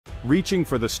Reaching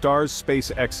for the stars.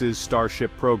 SpaceX's Starship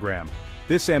program.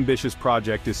 This ambitious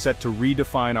project is set to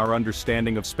redefine our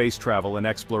understanding of space travel and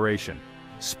exploration.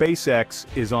 SpaceX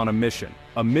is on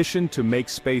a mission to make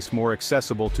space more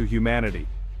accessible to humanity.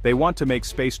 They want to make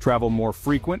space travel more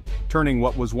frequent, turning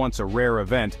what was once a rare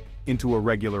event into a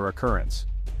regular occurrence.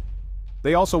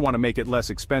 They also want to make it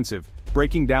less expensive,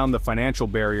 breaking down the financial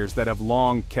barriers that have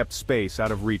long kept space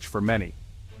out of reach for many.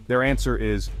 Their answer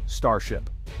is Starship.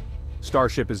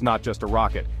 Starship is not just a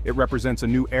rocket, it represents a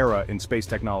new era in space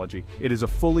technology. It is a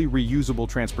fully reusable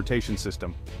transportation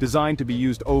system, designed to be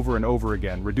used over and over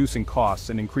again, reducing costs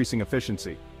and increasing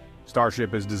efficiency.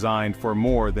 Starship is designed for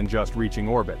more than just reaching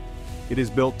orbit. It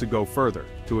is built to go further,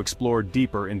 to explore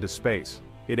deeper into space.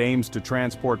 It aims to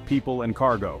transport people and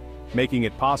cargo, making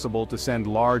it possible to send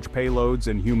large payloads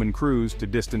and human crews to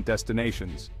distant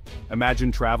destinations.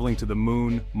 Imagine traveling to the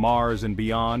Moon, Mars, and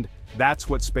beyond. That's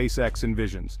what SpaceX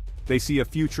envisions. They see a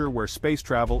future where space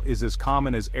travel is as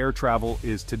common as air travel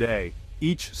is today.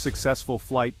 Each successful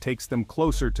flight takes them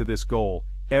closer to this goal.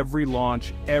 Every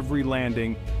launch, every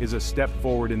landing is a step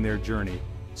forward in their journey.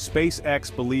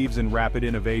 SpaceX believes in rapid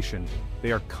innovation.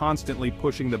 They are constantly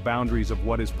pushing the boundaries of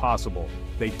what is possible.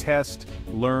 They test,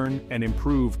 learn, and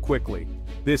improve quickly.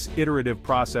 This iterative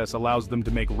process allows them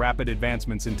to make rapid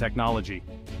advancements in technology.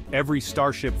 Every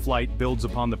Starship flight builds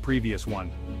upon the previous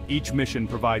one. Each mission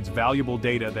provides valuable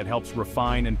data that helps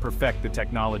refine and perfect the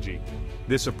technology.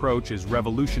 This approach is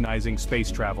revolutionizing space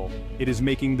travel. It is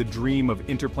making the dream of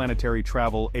interplanetary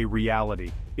travel a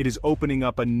reality. It is opening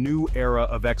up a new era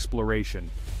of exploration,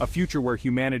 a future where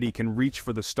humanity can reach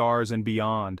for the stars and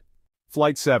beyond.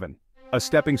 Flight 7. A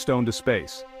stepping stone to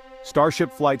space.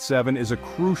 Starship Flight 7 is a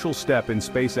crucial step in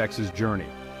SpaceX's journey.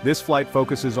 This flight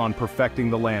focuses on perfecting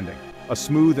the landing. A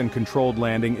smooth and controlled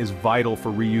landing is vital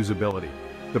for reusability.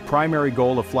 The primary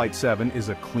goal of Flight 7 is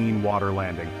a clean water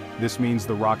landing. This means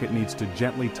the rocket needs to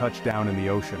gently touch down in the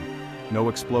ocean. No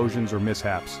explosions or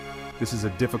mishaps. This is a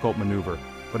difficult maneuver,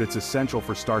 but it's essential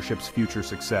for Starship's future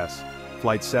success.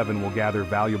 Flight 7 will gather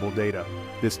valuable data.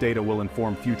 This data will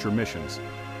inform future missions.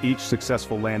 Each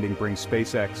successful landing brings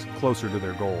SpaceX closer to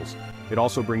their goals. It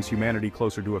also brings humanity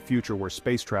closer to a future where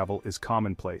space travel is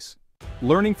commonplace.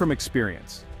 Learning from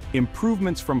experience.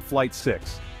 Improvements from Flight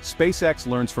 6. SpaceX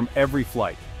learns from every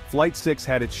flight. Flight 6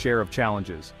 had its share of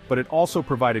challenges, but it also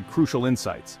provided crucial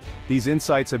insights. These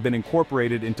insights have been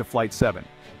incorporated into Flight 7.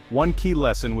 One key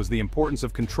lesson was the importance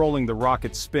of controlling the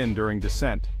rocket's spin during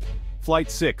descent. Flight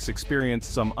 6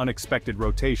 experienced some unexpected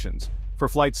rotations. For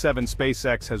Flight 7,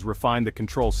 SpaceX has refined the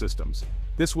control systems.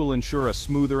 This will ensure a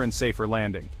smoother and safer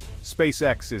landing.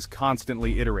 SpaceX is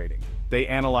constantly iterating. They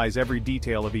analyze every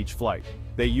detail of each flight.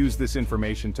 They use this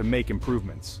information to make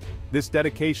improvements. This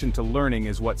dedication to learning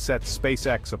is what sets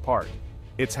SpaceX apart.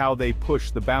 It's how they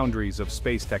push the boundaries of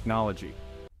space technology.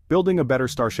 Building a better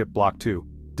Starship Block 2.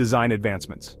 Design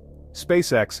advancements.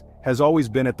 SpaceX has always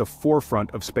been at the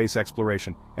forefront of space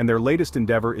exploration, and their latest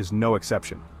endeavor is no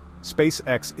exception.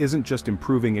 SpaceX isn't just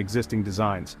improving existing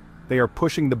designs. They are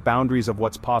pushing the boundaries of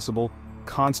what's possible,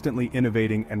 constantly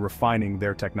innovating and refining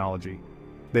their technology.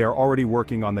 They are already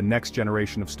working on the next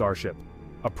generation of Starship,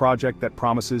 a project that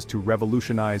promises to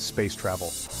revolutionize space travel.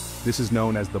 This is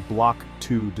known as the Block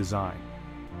 2 design.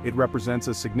 It represents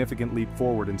a significant leap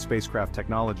forward in spacecraft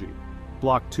technology.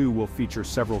 Block 2 will feature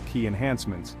several key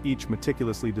enhancements, each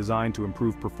meticulously designed to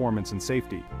improve performance and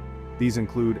safety. These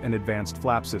include an advanced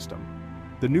flap system.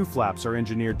 The new flaps are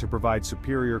engineered to provide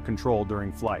superior control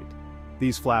during flight.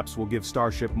 These flaps will give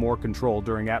Starship more control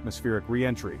during atmospheric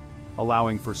re-entry,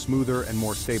 allowing for smoother and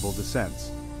more stable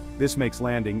descents. This makes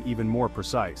landing even more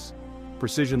precise.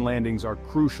 Precision landings are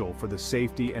crucial for the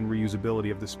safety and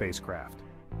reusability of the spacecraft.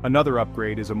 Another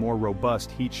upgrade is a more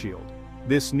robust heat shield.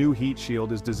 This new heat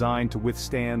shield is designed to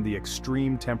withstand the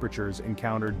extreme temperatures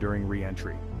encountered during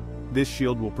re-entry. This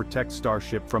shield will protect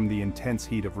Starship from the intense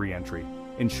heat of re-entry,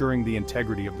 ensuring the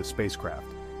integrity of the spacecraft.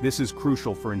 This is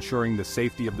crucial for ensuring the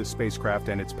safety of the spacecraft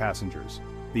and its passengers.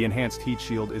 The enhanced heat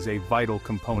shield is a vital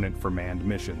component for manned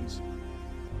missions.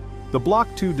 The Block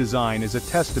 2 design is a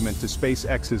testament to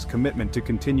SpaceX's commitment to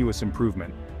continuous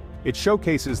improvement. It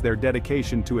showcases their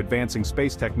dedication to advancing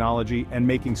space technology and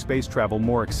making space travel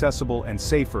more accessible and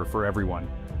safer for everyone.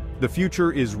 The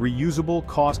future is reusable,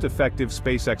 cost-effective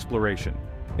space exploration.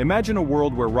 Imagine a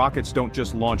world where rockets don't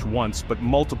just launch once but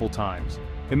multiple times.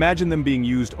 Imagine them being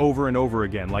used over and over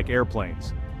again like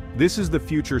airplanes. This is the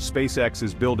future SpaceX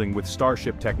is building with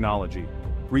Starship technology.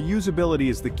 Reusability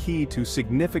is the key to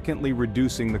significantly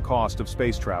reducing the cost of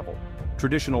space travel.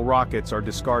 Traditional rockets are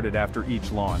discarded after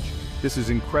each launch. This is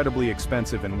incredibly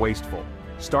expensive and wasteful.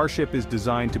 Starship is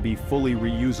designed to be fully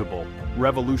reusable,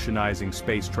 revolutionizing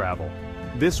space travel.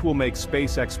 This will make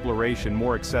space exploration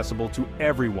more accessible to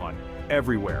everyone,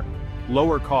 everywhere.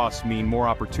 Lower costs mean more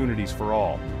opportunities for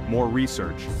all, more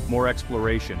research, more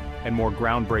exploration, and more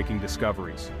groundbreaking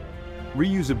discoveries.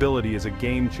 Reusability is a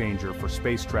game changer for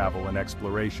space travel and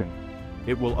exploration.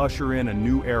 It will usher in a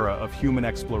new era of human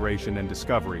exploration and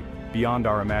discovery, beyond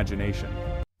our imagination.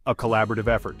 A collaborative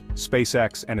effort,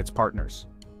 SpaceX and its partners.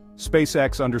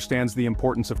 SpaceX understands the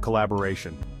importance of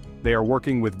collaboration. They are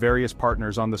working with various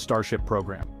partners on the Starship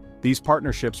program. These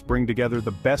partnerships bring together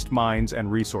the best minds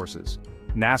and resources.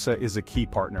 NASA is a key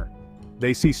partner.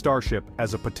 They see Starship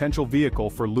as a potential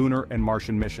vehicle for lunar and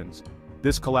Martian missions.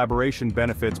 This collaboration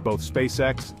benefits both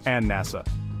SpaceX and NASA.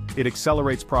 It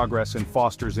accelerates progress and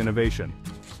fosters innovation.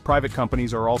 Private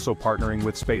companies are also partnering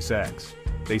with SpaceX.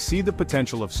 They see the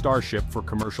potential of Starship for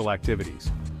commercial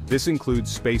activities. This includes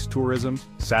space tourism,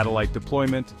 satellite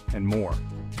deployment, and more.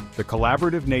 The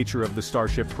collaborative nature of the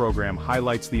Starship program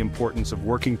highlights the importance of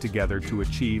working together to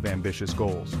achieve ambitious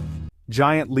goals.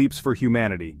 Giant leaps for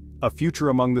humanity, a future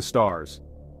among the stars.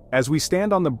 As we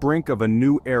stand on the brink of a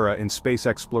new era in space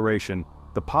exploration,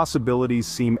 the possibilities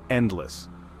seem endless.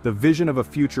 The vision of a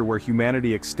future where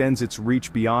humanity extends its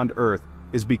reach beyond Earth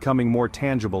is becoming more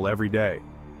tangible every day.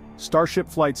 Starship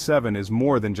Flight 7 is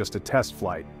more than just a test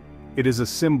flight. It is a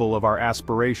symbol of our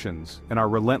aspirations and our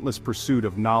relentless pursuit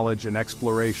of knowledge and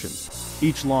exploration.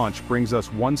 Each launch brings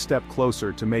us one step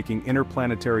closer to making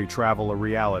interplanetary travel a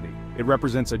reality. It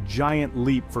represents a giant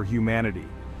leap for humanity.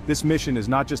 This mission is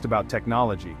not just about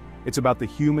technology, it's about the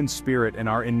human spirit and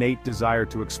our innate desire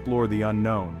to explore the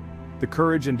unknown. The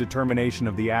courage and determination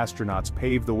of the astronauts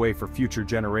pave the way for future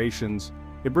generations.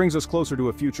 It brings us closer to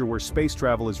a future where space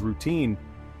travel is routine.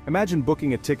 Imagine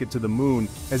booking a ticket to the moon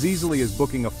as easily as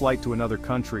booking a flight to another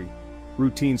country.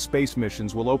 Routine space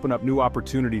missions will open up new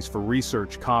opportunities for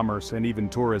research, commerce, and even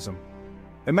tourism.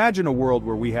 Imagine a world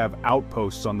where we have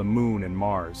outposts on the moon and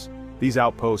Mars. These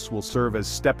outposts will serve as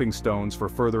stepping stones for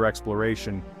further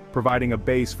exploration, providing a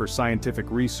base for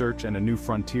scientific research and a new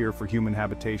frontier for human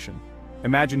habitation.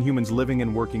 Imagine humans living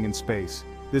and working in space.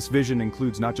 This vision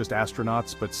includes not just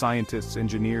astronauts, but scientists,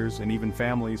 engineers, and even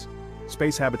families.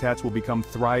 Space habitats will become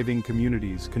thriving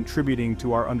communities, contributing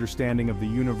to our understanding of the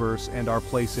universe and our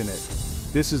place in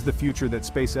it. This is the future that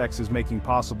SpaceX is making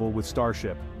possible with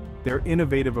Starship. Their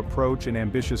innovative approach and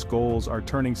ambitious goals are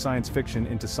turning science fiction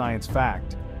into science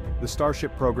fact. The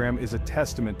Starship program is a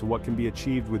testament to what can be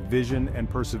achieved with vision and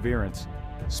perseverance.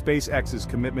 SpaceX's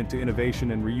commitment to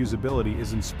innovation and reusability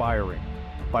is inspiring.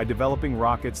 By developing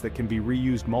rockets that can be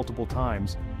reused multiple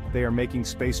times, they are making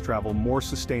space travel more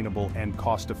sustainable and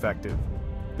cost-effective.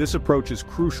 This approach is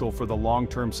crucial for the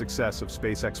long-term success of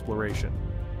space exploration.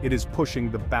 It is pushing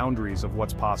the boundaries of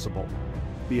what's possible.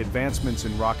 The advancements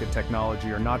in rocket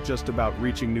technology are not just about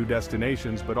reaching new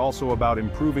destinations, but also about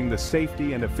improving the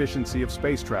safety and efficiency of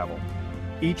space travel.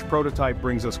 Each prototype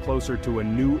brings us closer to a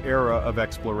new era of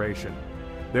exploration.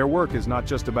 Their work is not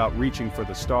just about reaching for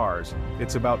the stars,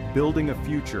 it's about building a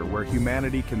future where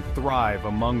humanity can thrive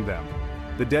among them.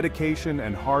 The dedication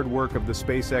and hard work of the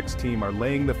SpaceX team are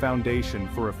laying the foundation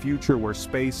for a future where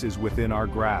space is within our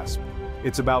grasp.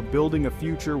 It's about building a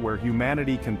future where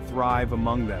humanity can thrive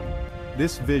among them.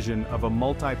 This vision of a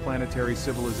multiplanetary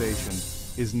civilization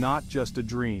is not just a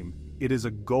dream, it is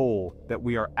a goal that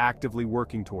we are actively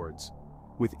working towards.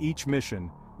 With each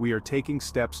mission, we are taking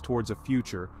steps towards a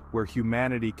future where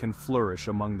humanity can flourish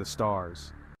among the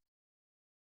stars.